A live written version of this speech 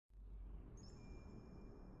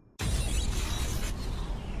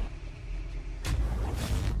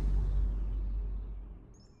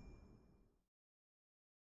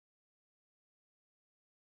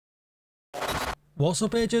What's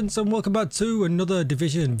up, agents, and welcome back to another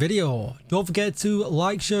Division video. Don't forget to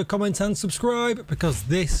like, share, comment and subscribe because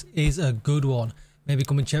this is a good one. Maybe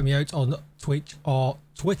come and check me out on Twitch or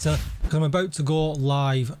Twitter because I'm about to go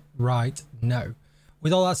live right now.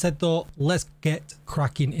 With all that said though, let's get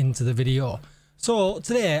cracking into the video. So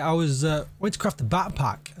today I was went to craft a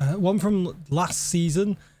backpack, one from last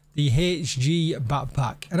season, the HG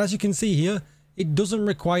backpack, and as you can see here, it doesn't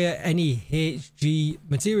require any HG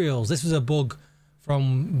materials. This was a bug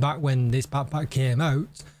from back when this backpack came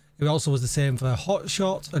out. It also was the same for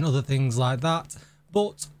Hotshot and other things like that,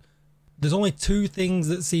 but there's only two things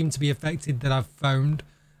that seem to be affected that I've found.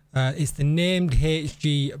 It's the named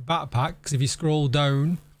HG backpack, because if you scroll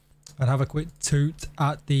down and have a quick toot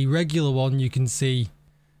at the regular one, you can see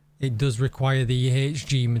it does require the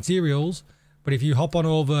HG materials. But if you hop on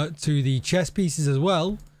over to the chest pieces as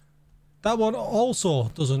well, that one also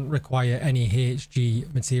doesn't require any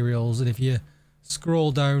HG materials. And if you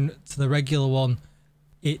scroll down to the regular one,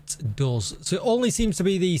 it does. So it only seems to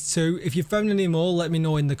be these two. If you found any more, let me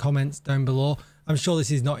know in the comments down below. I'm sure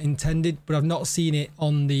this is not intended, but I've not seen it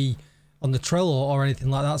on the Trello or anything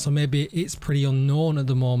like that, so maybe it's pretty unknown at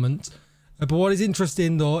the moment. But what is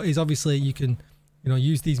interesting though is obviously you can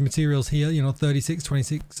use these materials here, 36,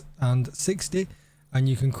 26 and 60, and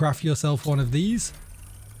you can craft yourself one of these.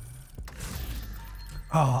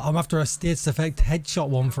 Oh, I'm after a status effect headshot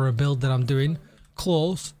one for a build that I'm doing.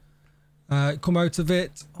 Close. Come out of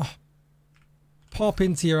it. Oh, pop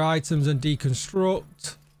into your items and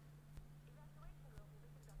deconstruct.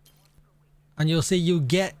 And you'll see you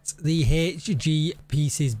get the HG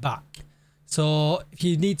pieces back. So if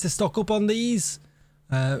you need to stock up on these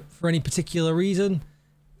for any particular reason,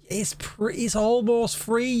 it's almost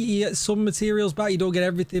free. You get some materials back. You don't get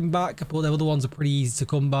everything back, but the other ones are pretty easy to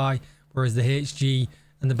come by, whereas the HG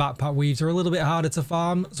and the backpack weaves are a little bit harder to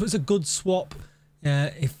farm. So it's a good swap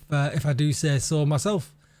if I do say so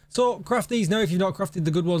myself. So craft these now if you've not crafted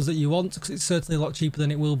the good ones that you want, because it's certainly a lot cheaper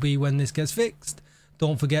than it will be when this gets fixed.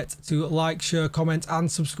 Don't forget to like, share, comment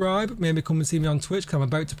and subscribe. Maybe come and see me on Twitch because I'm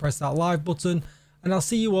about to press that live button. And I'll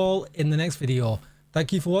see you all in the next video.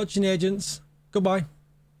 Thank you for watching, agents. Goodbye.